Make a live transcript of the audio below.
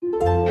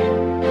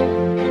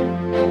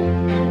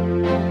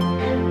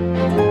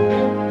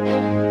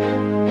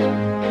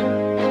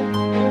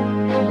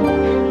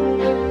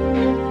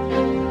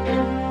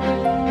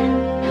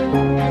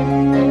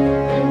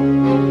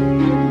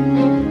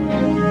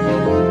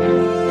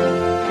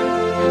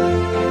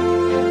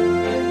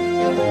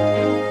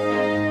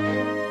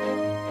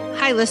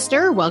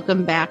listener.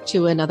 Welcome back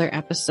to another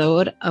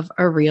episode of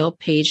A Real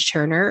Page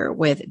Turner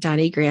with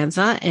Donnie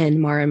Granza and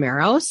Mara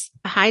Maros.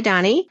 Hi,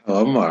 Donnie.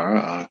 Hello,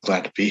 Mara.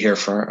 Glad to be here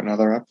for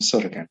another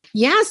episode again.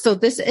 Yeah, so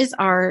this is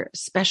our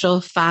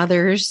special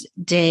Father's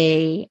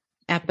Day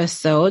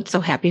episode. So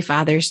happy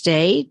Father's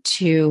Day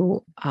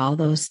to all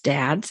those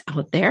dads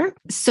out there.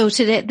 So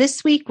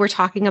this week, we're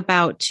talking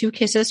about Two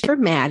Kisses for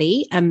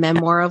Maddie, a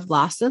memoir of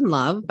loss and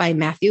love by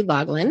Matthew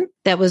Loughlin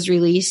that was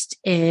released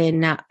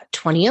in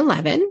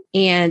 2011.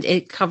 And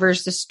it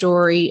covers the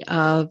story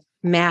of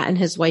Matt and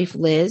his wife,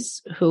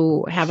 Liz,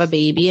 who have a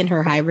baby in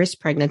her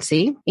high-risk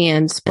pregnancy.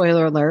 And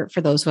spoiler alert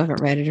for those who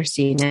haven't read it or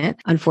seen it,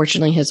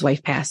 unfortunately, his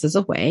wife passes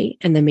away.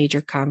 And the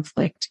major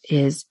conflict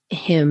is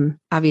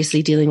him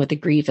obviously dealing with the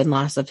grief and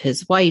loss of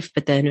his wife,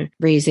 but then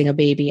raising a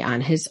baby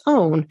on his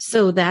own.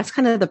 So that's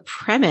kind of the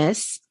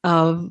premise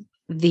of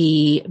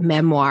the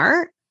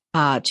memoir.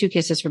 Two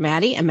Kisses for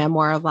Maddie, a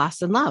memoir of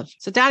loss and love.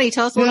 So Donnie,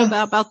 tell us a little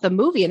bit about the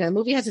movie. And the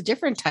movie has a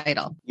different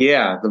title.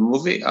 Yeah, the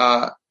movie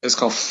is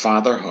called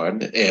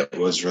Fatherhood. It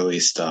was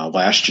released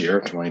last year,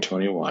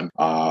 2021.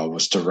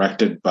 Was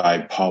directed by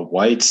Paul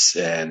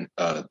Weitz, and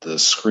the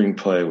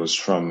screenplay was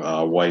from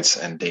Weitz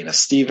and Dana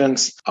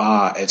Stevens.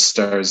 It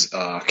stars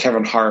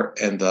Kevin Hart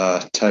in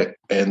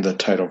the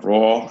title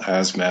role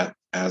as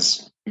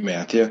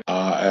Matthew,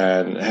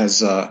 and has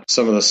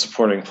some of the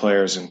supporting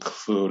players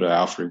include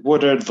Alfred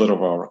Woodard,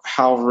 Little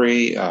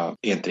Howry,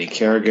 Anthony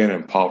Carrigan,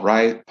 and Paul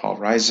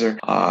Reiser.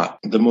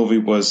 The movie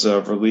was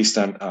released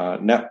on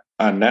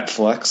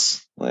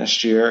Netflix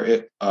last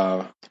year.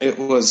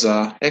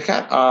 It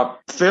got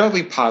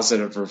fairly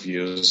positive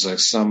reviews. Like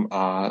some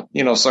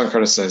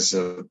criticized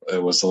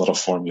it was a little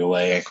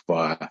formulaic,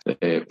 but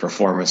the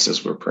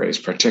performances were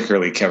praised,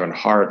 particularly Kevin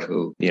Hart,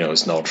 who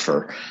is known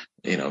for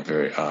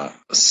very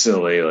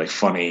silly, like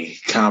funny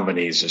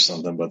comedies or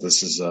something, but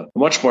this is a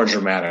much more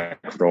dramatic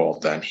role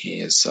than he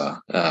has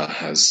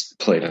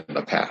played in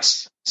the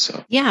past.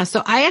 So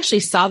I actually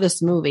saw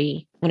this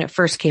movie when it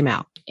first came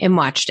out and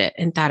watched it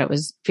and thought it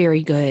was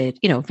very good,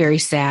 very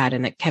sad,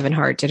 and that Kevin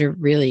Hart did a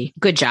really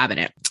good job in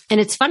it. And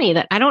it's funny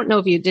that I don't know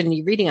if you did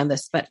any reading on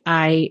this, but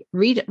I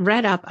read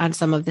up on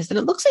some of this, and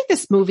it looks like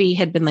this movie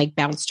had been like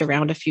bounced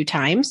around a few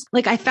times.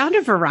 Like I found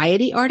a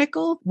Variety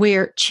article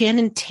where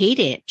Channing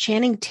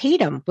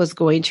Tatum was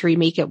going to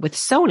remake it with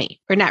Sony,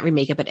 or not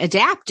remake it, but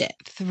adapt it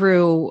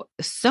through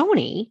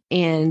Sony.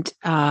 And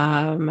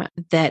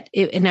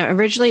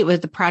originally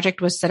the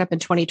project was set up in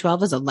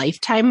 2012 as a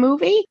Lifetime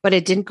movie, but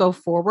it didn't go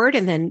forward.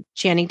 And then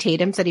Channing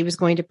Tatum said he was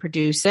going to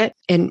produce it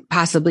and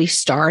possibly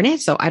star in it.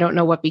 So I don't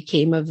know what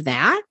became of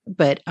that,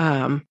 but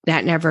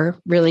that never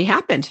really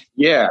happened.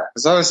 Yeah,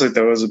 it's obviously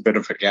there was a bit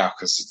of a gap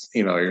because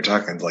you're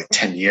talking like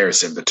 10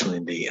 years in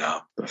between the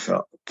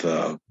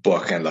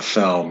book and the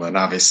film, and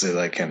obviously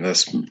like in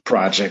this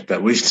project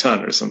that we've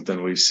done or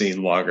something, we've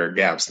seen longer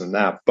gaps than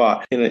that.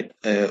 But it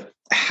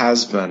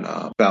has been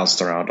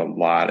bounced around a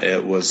lot.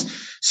 It was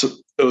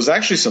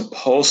actually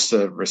supposed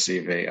to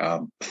receive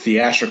a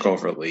theatrical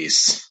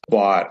release,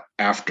 but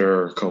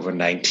after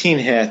COVID-19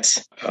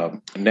 hit,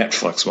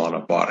 Netflix wound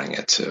up buying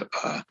it to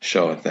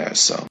show it there.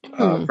 So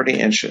pretty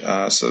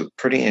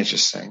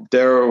interesting.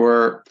 There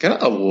were kind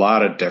of a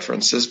lot of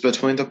differences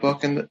between the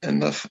book and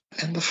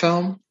the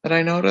film that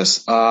I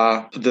noticed.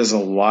 There's a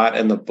lot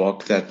in the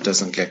book that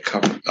doesn't get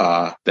covered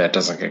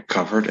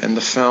in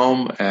the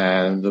film,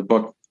 and the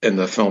book in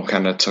the film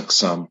kind of took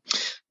some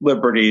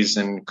liberties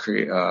and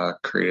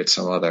created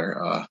some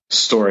other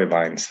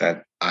storylines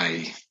that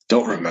I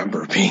don't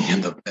remember being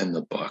in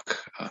the book.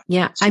 So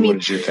what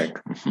did you think?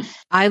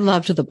 I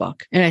loved the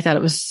book, and I thought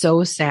it was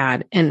so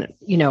sad. And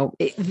you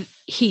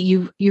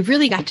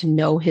really got to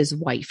know his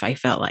wife, I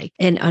felt like,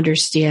 and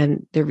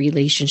understand the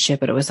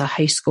relationship. And it was a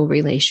high school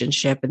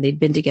relationship, and they'd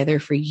been together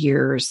for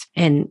years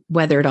and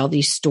weathered all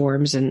these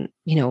storms and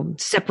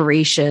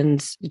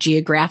separations,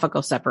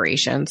 geographical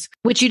separations,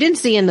 which you didn't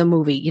see in the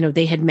movie.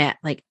 They had met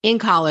like in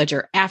college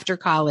or after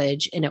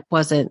college, and it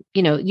wasn't,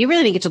 you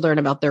really didn't get to learn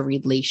about their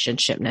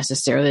relationship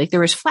necessarily. Like there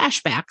was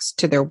flashbacks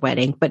to their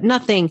wedding, but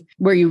nothing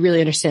where you really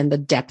understand the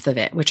depth of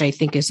it, which I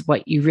think is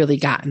what you really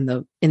got in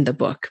the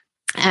book.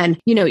 And,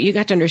 you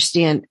got to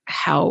understand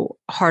how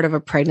hard of a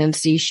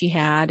pregnancy she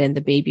had, and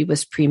the baby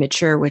was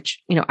premature,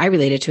 which, I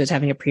related to as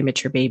having a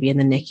premature baby in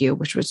the NICU,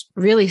 which was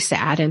really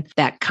sad. And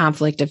that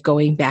conflict of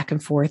going back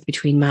and forth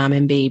between mom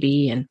and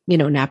baby and,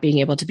 not being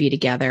able to be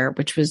together,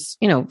 which was,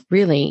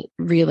 really,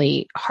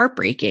 really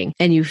heartbreaking.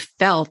 And you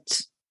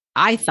felt,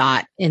 I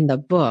thought in the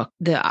book,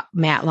 the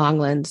Matt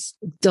Loughlin's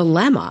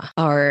dilemma,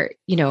 or,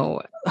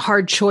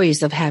 hard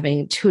choice of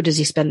having, who does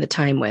he spend the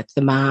time with?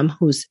 The mom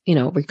who's,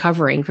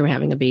 recovering from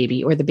having a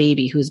baby, or the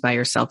baby who's by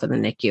herself in the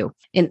NICU.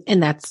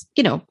 And that's,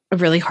 a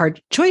really hard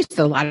choice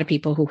that a lot of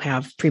people who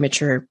have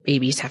premature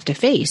babies have to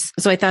face.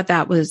 So I thought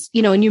that was,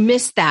 and you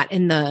missed that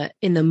in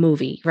the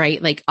movie,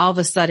 right? Like all of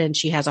a sudden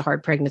she has a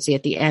hard pregnancy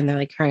at the end. They're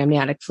like, her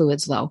amniotic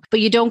fluid's low, but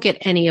you don't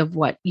get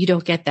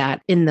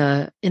that in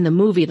the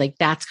movie. Like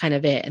that's kind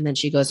of it. And then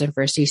she goes in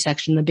for a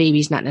C-section. The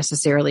baby's not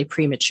necessarily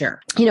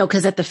premature,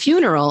 because at the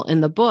funeral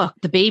in the book,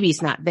 the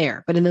baby's not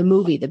there, but in the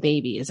movie, the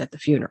baby is at the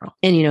funeral.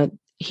 And,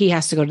 he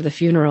has to go to the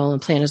funeral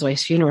and plan his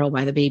wife's funeral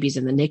while the baby's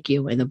in the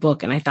NICU in the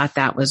book. And I thought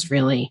that was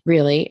really,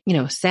 really,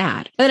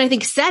 sad. And then I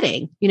think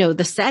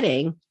the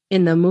setting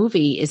in the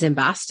movie is in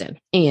Boston,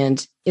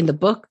 and in the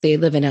book, they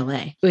live in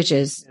LA, which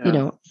is,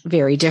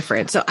 very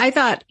different. So I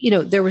thought,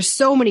 there were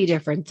so many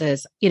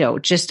differences,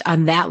 just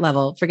on that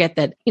level. Forget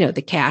that,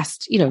 the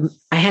cast,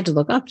 I had to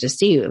look up to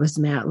see it was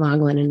Matt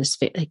Longland and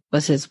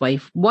was his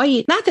wife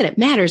white. Not that it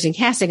matters in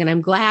casting. And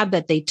I'm glad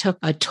that they took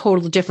a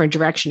total different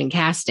direction in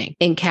casting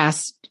and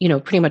cast,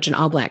 pretty much an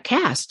all black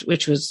cast,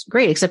 which was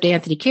great, except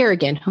Anthony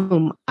Carrigan,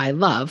 whom I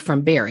love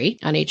from Barry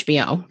on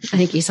HBO. I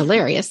think he's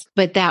hilarious,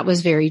 but that was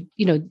very,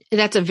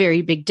 that's a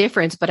very big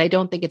difference, but I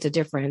don't think it's a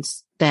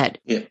difference that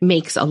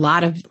makes a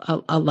lot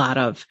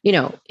of,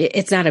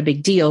 it's not a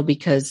big deal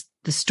because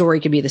the story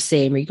could be the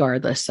same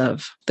regardless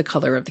of the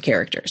color of the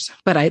characters.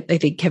 But I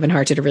think Kevin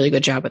Hart did a really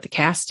good job with the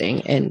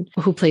casting and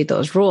who played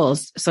those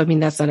roles. So,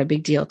 that's not a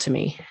big deal to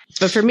me.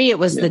 But for me, it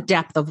was the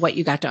depth of what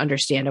you got to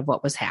understand of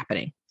what was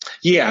happening.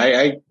 Yeah,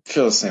 I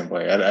feel the same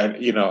way.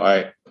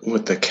 I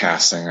with the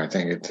casting, I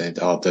think they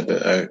all did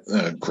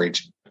a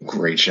great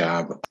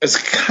job. It's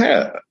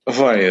kind of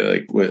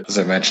funny, as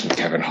I mentioned,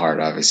 Kevin Hart,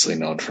 obviously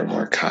known for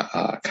more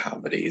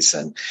comedies,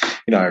 and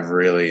I've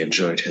really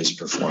enjoyed his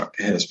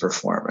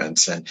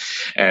performance, and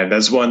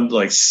that's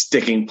one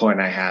sticking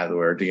point I had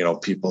where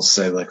people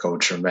say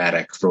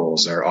dramatic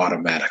roles are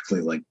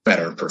automatically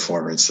better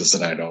performances,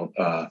 and I don't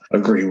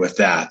agree with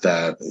that.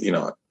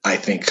 I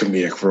think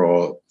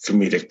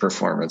comedic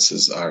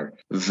performances are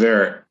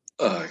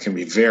can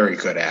be very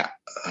good at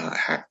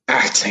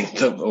acting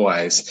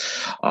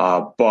wise,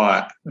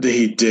 but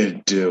he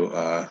did do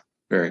a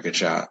very good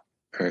job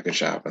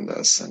in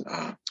this, and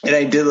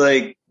I did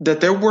like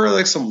that there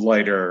were some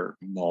lighter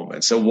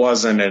moments. It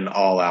wasn't an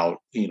all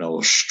out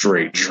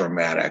straight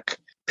dramatic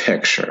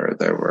picture.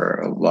 There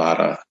were a lot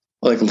of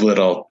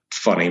little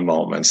funny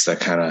moments that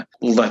kind of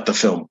let the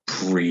film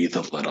breathe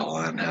a little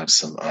and have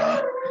some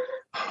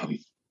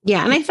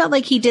yeah, and I felt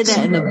like he did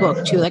that in the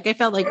book too. I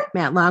felt like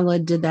Matt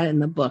Longland did that in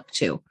the book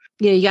too.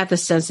 You got the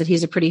sense that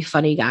he's a pretty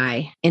funny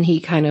guy, and he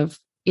kind of,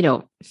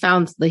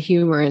 found the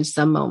humor in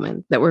some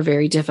moments that were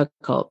very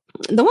difficult.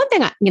 The one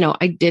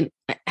thing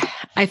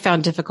I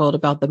found difficult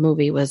about the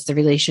movie was the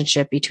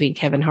relationship between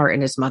Kevin Hart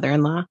and his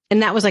mother-in-law.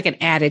 And that was an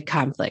added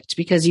conflict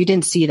because you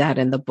didn't see that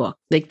in the book.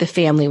 The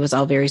family was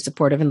all very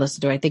supportive and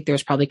listened to. I think there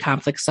was probably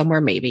conflict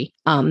somewhere, maybe.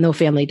 No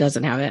family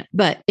doesn't have it,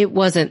 but it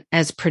wasn't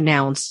as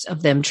pronounced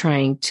of them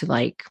trying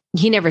to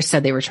he never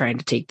said they were trying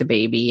to take the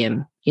baby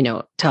and,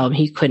 tell him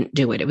he couldn't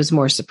do it. It was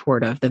more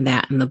supportive than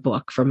that in the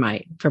book from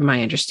my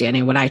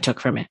understanding, what I took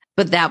from it.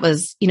 But that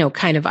was,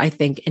 kind of, I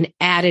think, an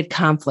added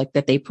conflict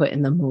that they put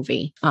in the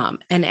movie,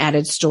 an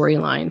added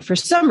storyline for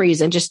some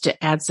reason, just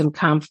to add some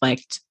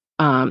conflict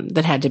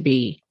that had to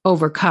be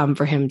overcome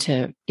for him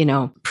to,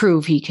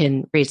 prove he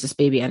can raise this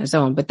baby on his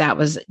own. But that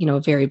was, a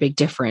very big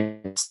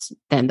difference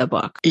than the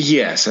book.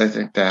 Yes, I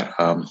think that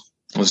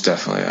was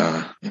definitely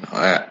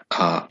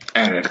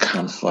added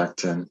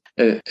conflict, and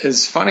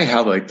it's funny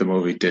how the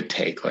movie did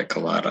take a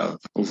lot of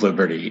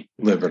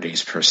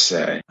liberties per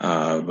se,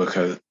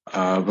 because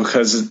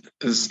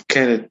it's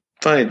kind of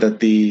funny that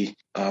the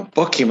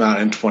book came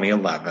out in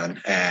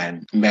 2011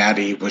 and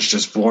Maddie was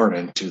just born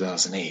in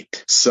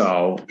 2008.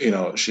 So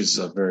she's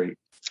a very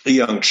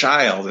young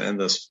child in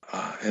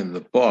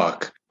the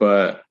book,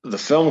 but the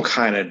film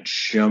kind of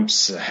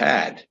jumps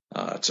ahead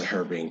to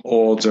her being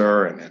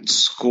older and in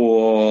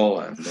school,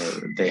 and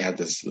they had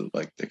this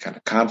the kind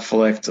of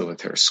conflict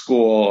with her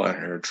school and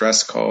her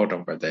dress code,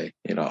 and where they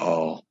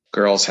all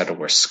girls had to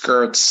wear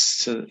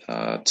skirts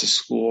to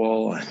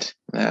school and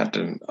that,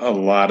 and a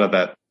lot of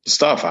that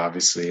stuff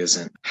obviously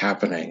isn't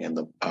happening in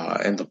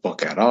the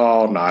book at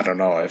all. Now, I don't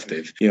know if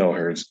they've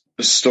heard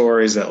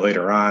stories that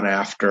later on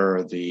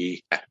after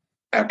the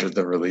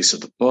release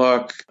of the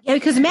book. Yeah,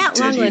 because Matt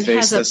Longland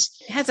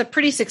has a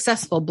pretty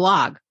successful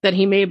blog that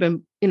he may have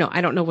been,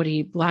 I don't know what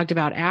he blogged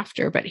about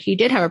after, but he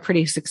did have a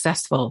pretty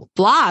successful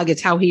blog.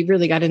 It's how he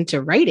really got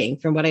into writing,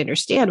 from what I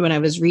understand, when I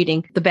was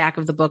reading the back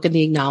of the book and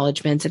the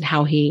acknowledgments and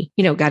how he,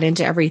 got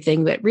into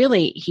everything. But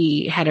really,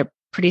 he had a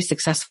pretty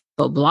successful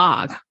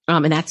blog.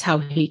 And that's how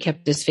he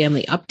kept his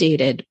family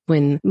updated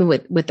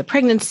with the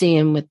pregnancy,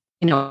 and with,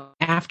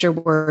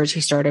 afterwards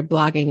he started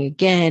blogging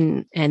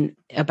again and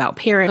about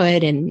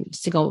parenthood and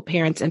single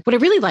parents. And what I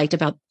really liked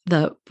about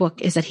the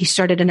book is that he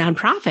started a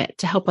nonprofit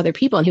to help other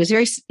people. And he was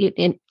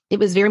it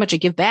was very much a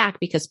give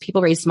back, because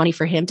people raised money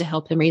for him to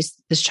help him raise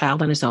this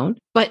child on his own.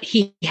 But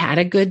he had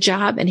a good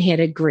job, and he had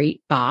a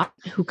great boss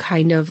who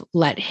kind of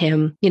let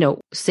him,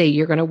 say,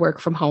 you're going to work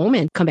from home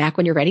and come back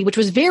when you're ready, which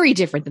was very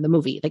different than the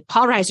movie.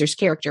 Paul Reiser's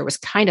character was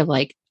kind of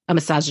like a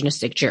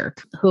misogynistic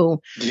jerk who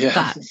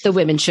thought the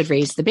women should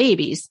raise the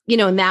babies,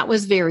 and that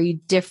was very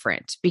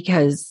different,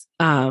 because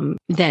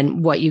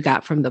than what you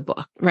got from the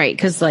book, right?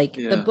 Because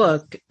the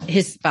book,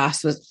 his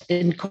boss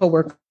and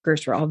coworkers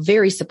were all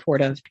very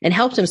supportive and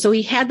helped him. So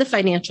he had the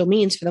financial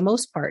means for the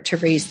most part to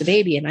raise the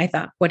baby. And I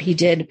thought what he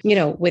did,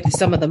 with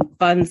some of the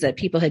funds that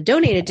people had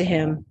donated to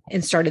him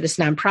and started this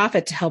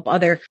nonprofit to help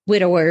other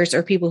widowers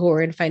or people who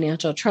are in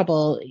financial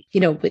trouble,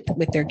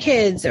 with their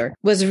kids, or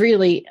was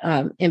really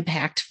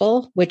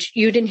impactful, which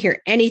you didn't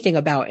hear anything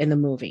about in the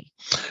movie.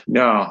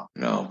 No.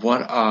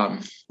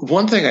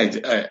 One thing I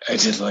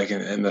did like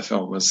in the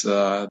film was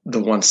the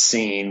one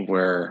scene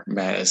where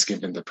Matt is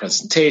giving the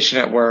presentation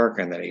at work,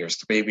 and then he hears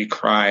the baby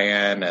crying,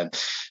 and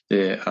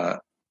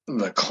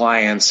the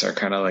clients are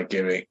kind of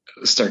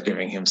start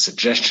giving him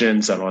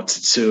suggestions on what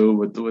to do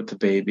with the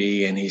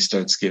baby, and he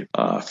starts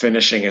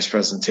finishing his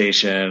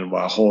presentation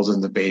while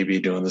holding the baby,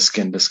 doing the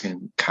skin to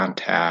skin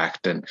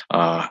contact, and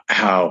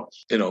how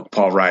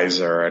Paul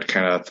Reiser had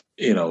kind of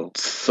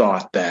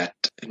thought that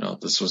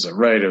this wasn't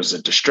right. It was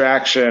a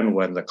distraction,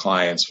 when the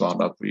clients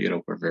wound up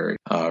were very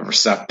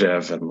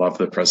receptive and loved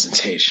the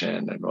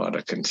presentation and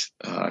wanted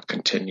to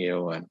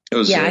continue. And it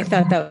was I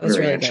thought that was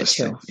really good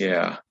too.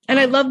 Yeah. And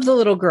I loved the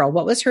little girl.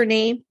 What was her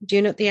name? Do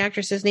you know the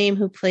actress's name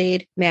who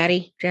played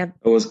Maddie? Jeb?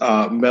 It was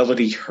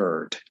Melody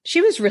Hurd.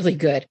 She was really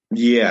good.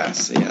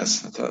 Yes.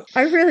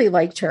 I really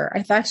liked her.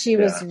 I thought she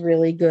was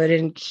really good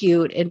and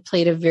cute and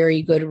played a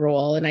very good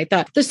role. And I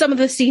thought there's some of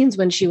the scenes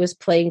when she was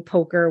playing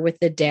poker with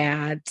the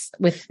dads,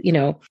 with,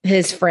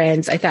 his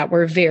friends, I thought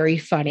were very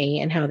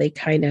funny, and how they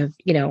kind of,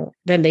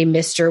 then they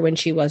missed her when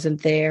she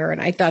wasn't there. And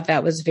I thought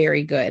that was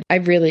very good. I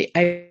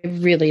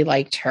really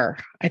liked her.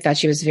 I thought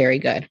she was very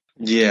good.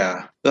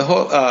 Yeah. The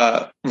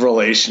whole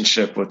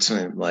relationship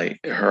between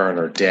her and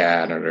her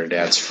dad and her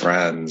dad's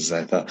friends,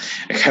 I thought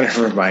it kind of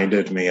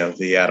reminded me of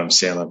the Adam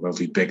Sandler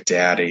movie Big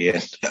Daddy,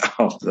 and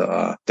of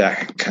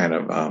that kind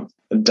of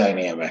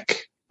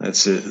dynamic.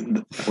 That's it.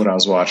 When I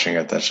was watching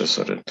it, that's just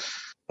what it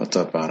looked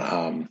up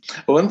on.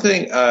 One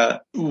thing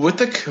with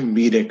the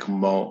comedic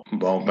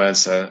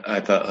moments, I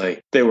thought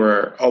they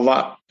were a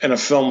lot in a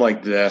film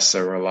like this.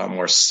 They were a lot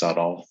more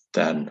subtle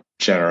than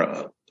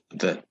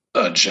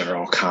a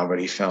general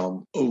comedy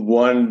film.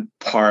 One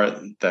part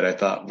that I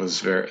thought was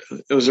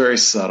very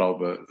subtle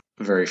but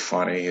very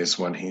funny is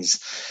when he's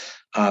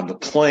on the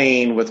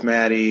plane with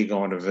Maddie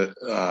going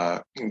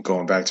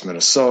back to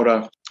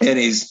Minnesota, and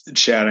he's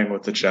chatting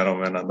with the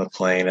gentleman on the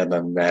plane, and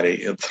then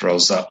Maddie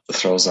throws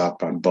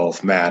up on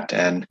both Matt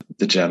and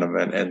the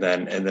gentleman, and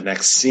then in the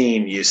next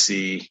scene you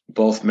see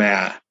both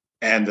Matt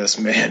and this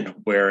man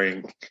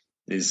wearing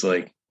these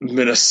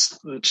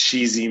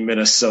cheesy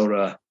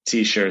Minnesota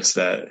t-shirts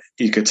that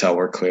you could tell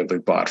were clearly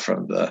bought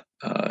from the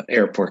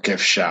airport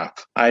gift shop.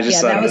 I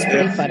just thought that was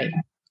pretty funny.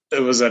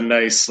 It was a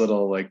nice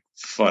little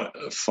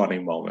funny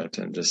moment,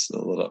 and just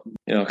a little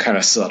kind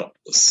of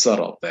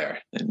subtle there,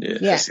 and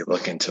as you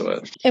look into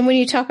it. And when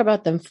you talk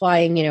about them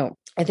flying,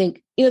 I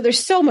think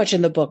there's so much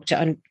in the book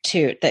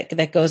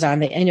that goes on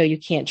that I know you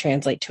can't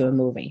translate to a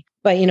movie,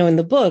 but in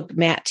the book,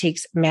 Matt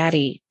takes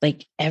Maddie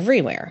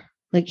everywhere.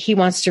 He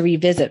wants to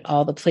revisit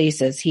all the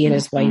places he and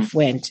his wife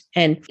went.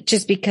 And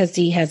just because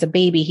he has a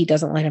baby, he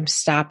doesn't let him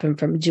stop him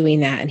from doing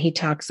that. And he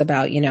talks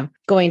about,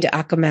 going to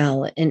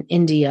Akamel in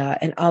India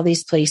and all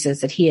these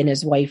places that he and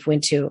his wife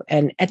went to.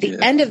 And at the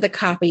end of the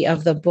copy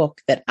of the book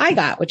that I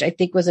got, which I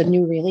think was a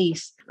new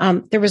release,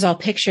 there was all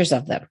pictures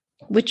of them,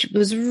 which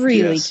was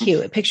really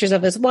cute. Pictures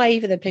of his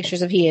wife, and the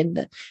pictures of he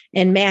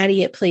and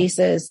Maddie at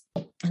places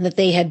that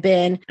they had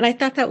been. And I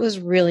thought that was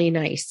really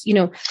nice.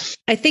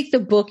 I think the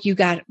book, you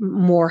got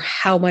more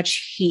how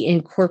much he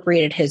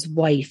incorporated his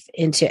wife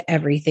into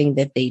everything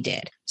that they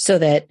did, so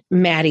that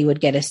Maddie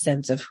would get a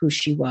sense of who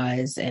she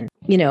was and,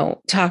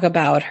 talk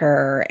about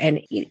her.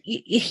 And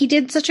he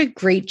did such a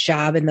great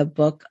job in the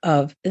book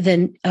of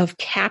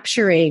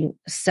capturing,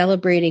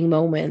 celebrating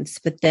moments,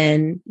 but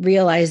then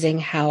realizing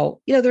how,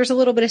 there's a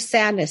little bit of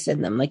sadness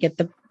in them, like at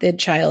the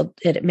child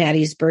at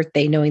Maddie's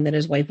birthday, knowing that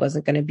his wife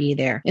wasn't going to be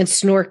there, and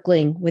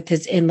snorkeling with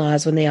his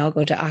in-laws when they all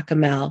go to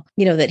Akamel,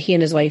 that he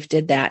and his wife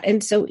did that.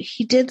 And so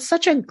he did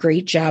such a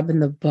great job in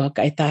the book,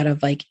 I thought,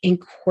 of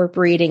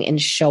incorporating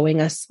and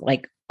showing us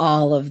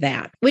all of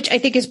that, which I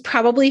think is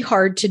probably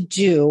hard to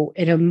do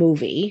in a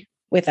movie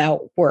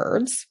without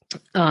words,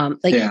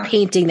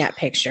 painting that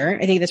picture.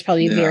 I think that's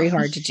probably very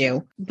hard to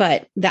do,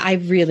 but I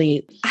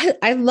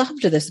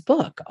loved this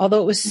book,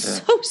 although it was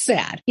so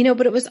sad,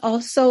 but it was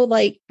also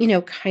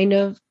kind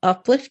of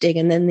uplifting.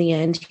 And then in the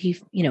end,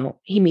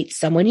 he meets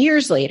someone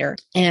years later,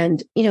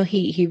 and,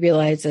 he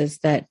realizes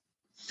that,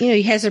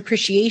 he has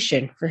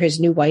appreciation for his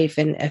new wife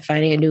and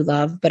finding a new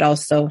love, but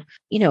also,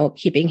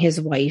 keeping his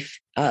wife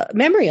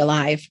memory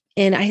alive.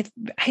 And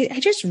I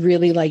just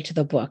really liked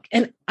the book,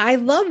 and I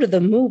loved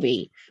the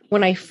movie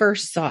when I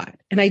first saw it,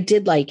 and I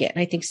did like it.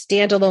 And I think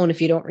standalone,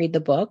 if you don't read the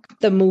book,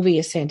 the movie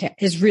is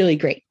fantastic, is really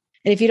great.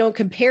 And if you don't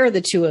compare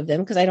the two of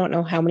them, because I don't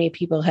know how many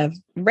people have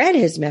read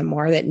his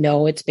memoir that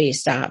know it's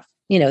based off,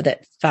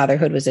 that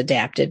Fatherhood was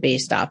adapted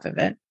based off of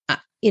it.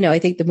 I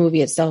think the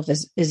movie itself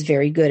is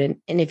very good.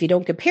 And if you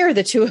don't compare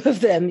the two of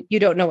them, you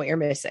don't know what you're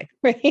missing,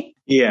 right?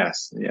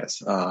 Yes.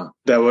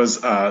 That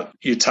was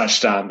you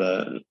touched on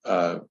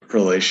the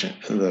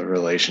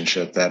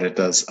relationship that it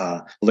does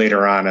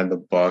later on in the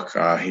book.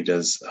 He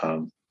does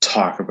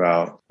talk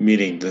about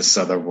meeting this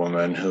other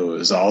woman who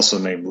is also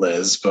named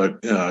Liz,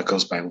 but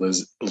goes by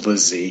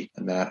Lizzie,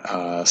 and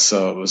that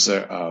so it was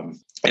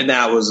and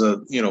that was a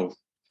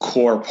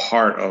core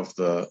part of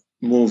the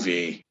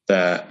movie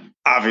that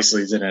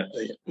obviously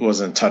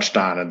wasn't touched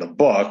on in the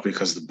book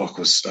because the book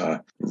was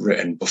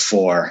written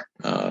before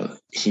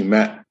he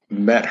met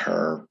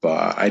her,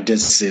 but I did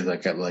see in the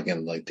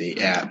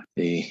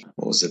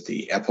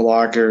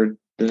epilogue or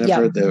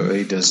whatever,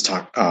 he does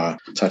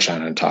touch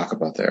on and talk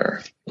about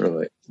their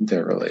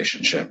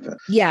relationship.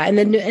 Yeah, and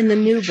in the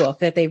new book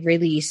that they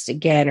released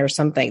again or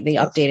something, the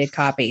updated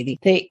copy,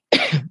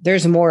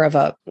 there's more of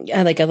a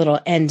little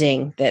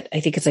ending that I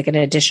think it's like an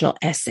additional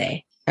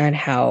essay on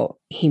how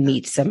he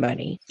meets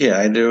somebody. Yeah,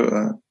 I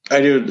do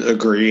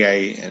agree.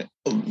 I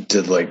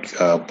did like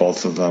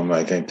both of them.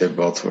 I think they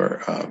both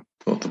were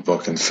both the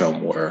book and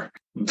film were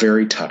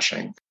very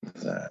touching.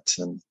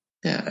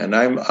 And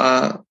I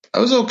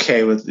was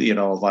okay with a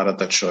lot of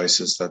the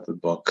choices that the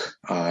book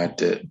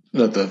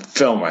the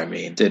film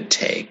did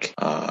take,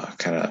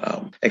 kind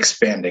of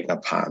expanding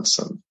upon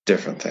some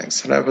different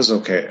things, and I was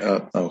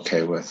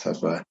okay with it.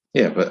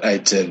 But I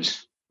did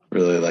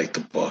really like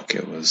the book.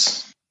 It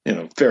was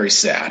very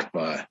sad,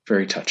 but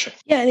very touching.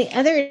 Yeah, and the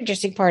other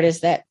interesting part is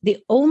that the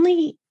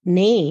only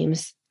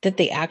names that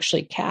they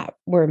actually kept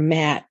were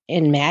Matt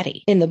and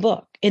Maddie in the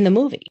book, in the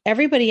movie.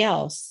 Everybody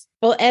else,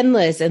 well, and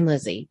Liz and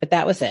Lizzie, but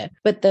that was it.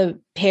 But the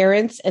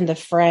parents and the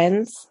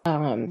friends,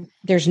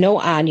 there's no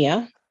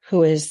Anya,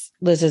 who is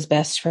Liz's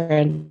best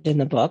friend in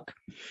the book.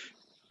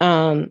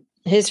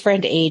 His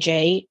friend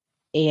AJ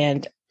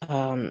and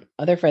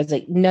other friends,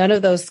 like none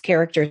of those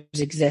characters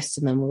exist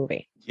in the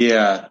movie.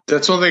 Yeah,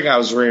 that's one thing I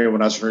was reading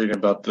when I was reading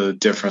about the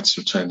difference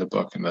between the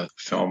book and the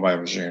film. I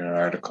was reading an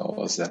article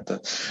was that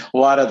a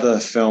lot of the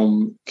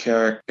film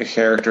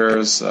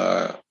characters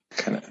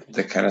kind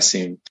of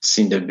seem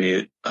to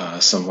be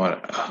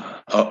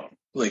somewhat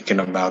like an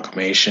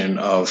amalgamation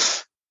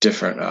of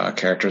different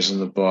characters in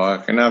the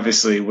book, and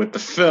obviously with the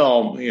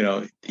film,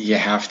 you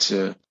have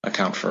to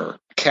account for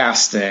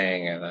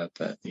casting and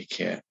that you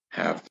can't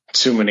have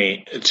too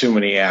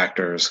many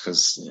actors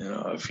because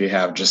if you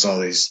have just all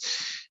these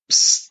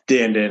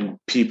stand-in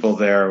people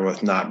there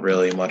with not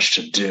really much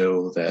to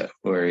do,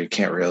 where you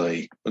can't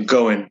really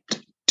go in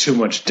too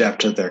much depth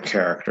to their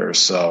characters,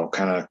 so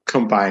kind of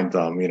combine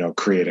them,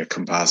 create a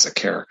composite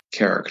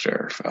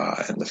character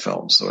in the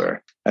films,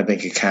 where I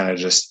think it kind of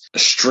just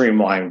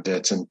streamlined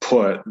it and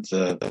put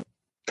the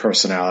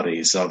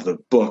personalities of the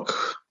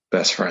book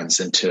best friends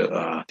into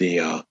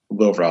the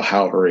Will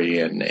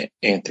Rowell-Howery and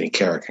Anthony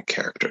Carrigan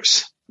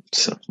characters.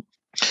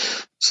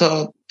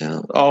 So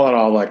all in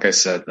all, like I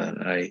said,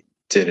 then I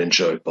did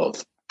enjoy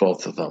both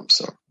of them.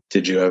 So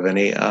did you have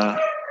any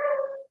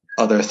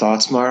other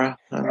thoughts, Mara,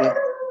 on that?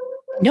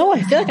 No,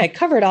 I feel like I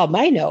covered all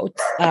my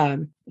notes.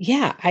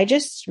 I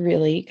just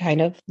really kind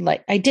of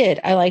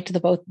I liked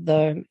both of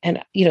them.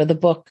 And, the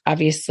book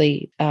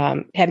obviously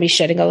had me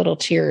shedding a little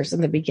tears in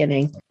the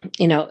beginning.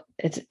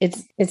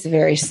 It's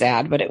very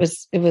sad, but it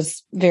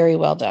was very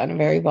well done,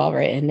 very well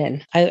written.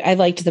 And I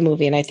liked the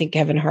movie. And I think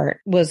Kevin Hart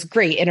was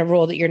great in a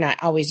role that you're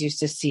not always used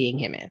to seeing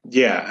him in.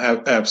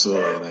 Yeah,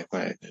 absolutely.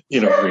 Like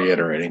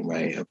reiterating my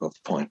above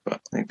point,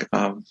 but I think,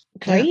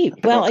 great.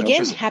 Well,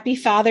 again, happy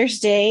Father's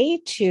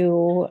Day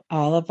to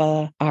all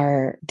of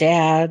our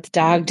dads,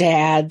 dog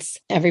dads,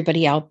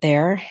 everybody out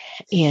there.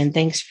 And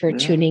thanks for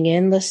tuning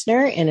in,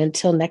 listener. And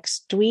until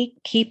next week,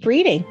 keep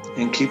reading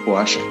and keep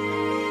watching.